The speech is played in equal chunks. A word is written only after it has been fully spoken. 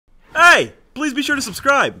please be sure to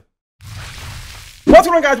subscribe. What's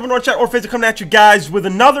going on, guys? We're Chat or FaZe coming at you guys with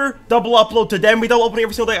another double upload today. We double opening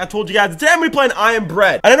every single day. I told you guys today I'm going to be playing I Am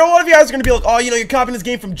Bread. And I know a lot of you guys are going to be like, oh, you know, you're copying this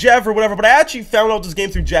game from Jeff or whatever, but I actually found out this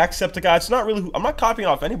game through Jacksepticeye. It's not really, I'm not copying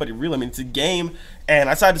off anybody really. I mean, it's a game, and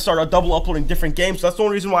I decided to start double uploading different games, so that's the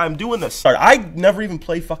only reason why I'm doing this. I never even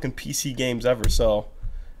play fucking PC games ever, so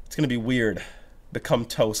it's going to be weird. Become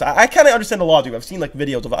toast. I kind of understand the logic. I've seen like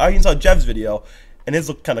videos of it. I even saw Jev's video, and his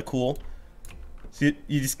looked kind of cool. So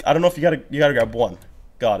you just, I don't know if you gotta grab one.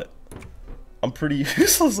 Got it. I'm pretty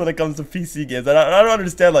useless when it comes to PC games. I don't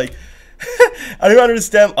understand, like, I don't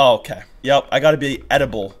understand. Oh, okay. Yep, I gotta be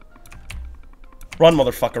edible. Run,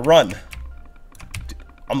 motherfucker, run. Dude,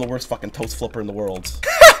 I'm the worst fucking toast flipper in the world.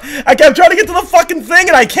 I kept trying to get to the fucking thing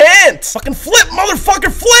and I can't. Fucking flip,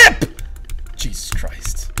 motherfucker, flip! Jesus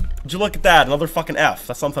Christ. Would you look at that? Another fucking F.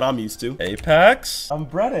 That's something I'm used to. Apex. I'm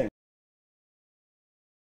breading.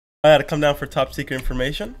 I had to come down for top secret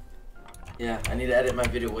information. Yeah, I need to edit my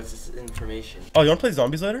video. What's this information? Oh, you wanna play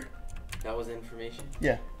zombies later? That was information?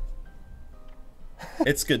 Yeah.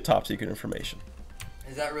 It's good top secret information.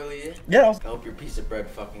 Is that really it? Yeah. I hope your piece of bread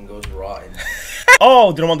fucking goes rotten.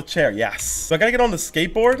 Oh, dude, I'm on the chair. Yes. So I gotta get on the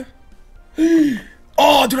skateboard.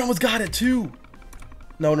 Oh, dude, I almost got it too.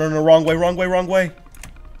 No, wrong way, wrong way, wrong way.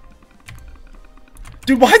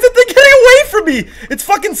 Dude, why is that thing getting away from me? It's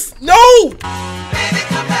fucking no. Baby,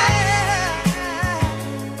 come back.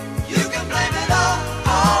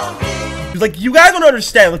 Like, you guys don't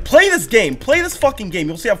understand. Like, play this game. Play this fucking game.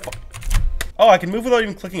 You'll see how oh, I can move without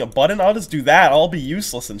even clicking a button. I'll just do that. I'll be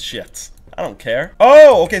useless and shit. I don't care.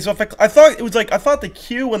 Oh, okay. So if I thought it was like, I thought the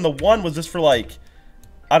Q and the 1 was just for like,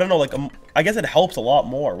 I don't know, like, I guess it helps a lot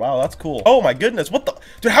more. Wow, that's cool. Oh my goodness. What the,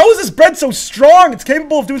 dude, how is this bread so strong? It's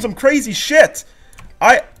capable of doing some crazy shit.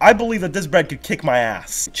 I believe that this bread could kick my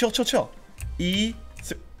ass. Chill. E.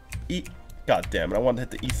 God damn it. I wanted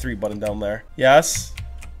to hit the E3 button down there. Yes.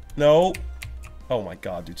 No. Oh my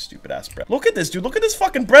god, dude, stupid ass bread. Look at this, dude. Look at this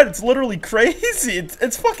fucking bread. It's literally crazy.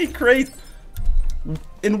 It's fucking crazy.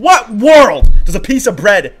 In what world does a piece of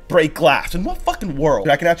bread break glass? In what fucking world?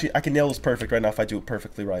 Dude, I can nail this perfect right now if I do it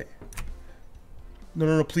perfectly right.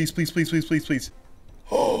 No, please.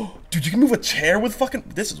 Oh, dude, you can move a chair with fucking,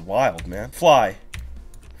 this is wild, man. Fly.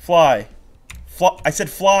 I said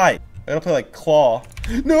fly. I gotta play like claw.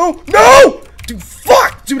 No! Dude,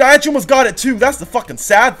 fuck! Dude, I actually almost got it too. That's the fucking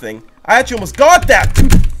sad thing. I actually almost got that,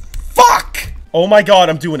 dude. Fuck! Oh my god,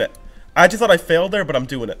 I'm doing it. I just thought I failed there, but I'm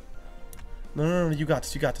doing it. No, you got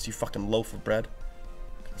this, you fucking loaf of bread.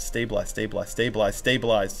 Stabilize.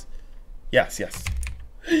 Yes.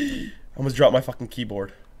 I almost dropped my fucking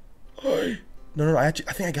keyboard. No, I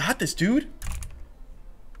think I got this, dude.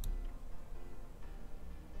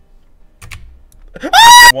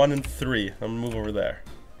 1 and 3. I'm gonna move over there.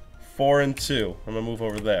 4 and 2. I'm gonna move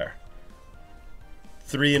over there.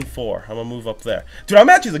 3 and 4. I'm gonna move up there. Dude, I'm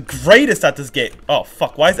actually the greatest at this game. Oh,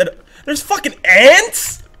 fuck. Why is that? There's fucking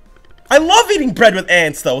ants? I love eating bread with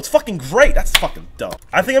ants, though. It's fucking great. That's fucking dumb.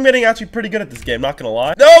 I think I'm getting actually pretty good at this game, not gonna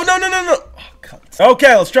lie. No. Oh, God.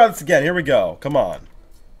 Okay, let's try this again. Here we go. Come on.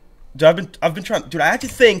 Dude, I've been trying. Dude, I actually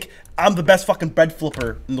think I'm the best fucking bread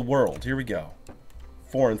flipper in the world. Here we go.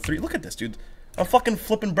 4 and 3. Look at this, dude. I'm fucking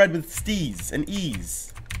flipping bread with steez and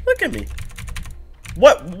ease. Look at me.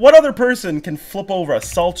 What other person can flip over a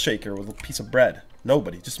salt shaker with a piece of bread?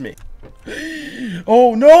 Nobody, just me.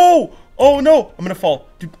 Oh no! I'm gonna fall.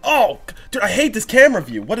 Dude, dude, I hate this camera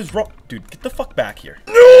view. What is wrong? Dude, get the fuck back here.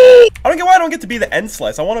 No! I don't get why I don't get to be the end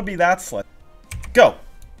slice. I want to be that slice. Go.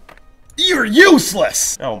 You're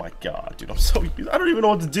useless! Oh my god, dude, I'm so used. I don't even know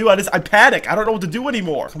what to do. I panic. I don't know what to do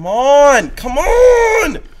anymore. Come on!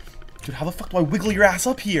 Dude, how the fuck do I wiggle your ass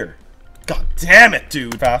up here? God damn it,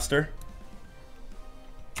 dude. Faster.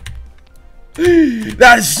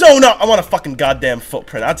 That is so not. I want a fucking goddamn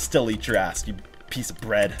footprint. I'd still eat your ass, you piece of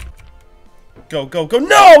bread. Go.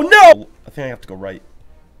 No! I think I have to go right.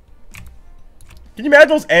 Can you imagine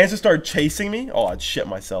those ants just started chasing me? Oh, I'd shit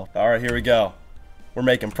myself. Alright, here we go. We're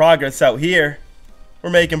making progress out here. We're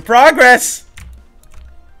making progress!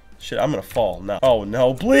 Shit, I'm gonna fall. No. Oh,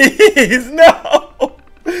 no, please! No!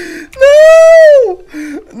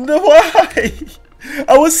 No! Why?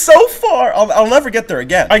 I was so far. I'll never get there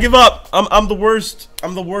again. I give up. I'm the worst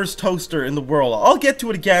toaster in the world. I'll get to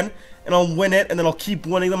it again and I'll win it and then I'll keep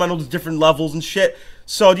winning them. I know there's different levels and shit.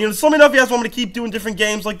 So, you know, just let me know if you guys want me to keep doing different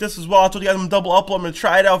games like this as well. I told you guys I'm gonna double upload. I'm gonna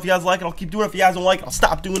try it out. If you guys like it, I'll keep doing it. If you guys don't like it, I'll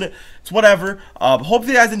stop doing it. It's whatever. Hope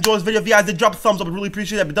you guys enjoy this video. If you guys did, drop a thumbs up. I'd really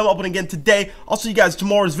appreciate that. But double uploading again today. I'll see you guys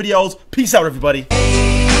tomorrow's videos. Peace out, everybody.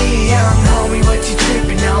 Hey, homie, what you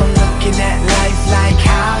tripping on? Looking at life like,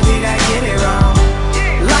 how did I get it wrong?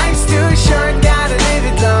 Life's too short.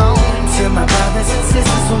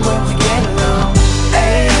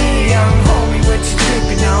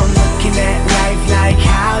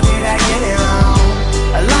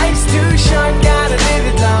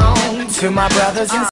 To my brothers and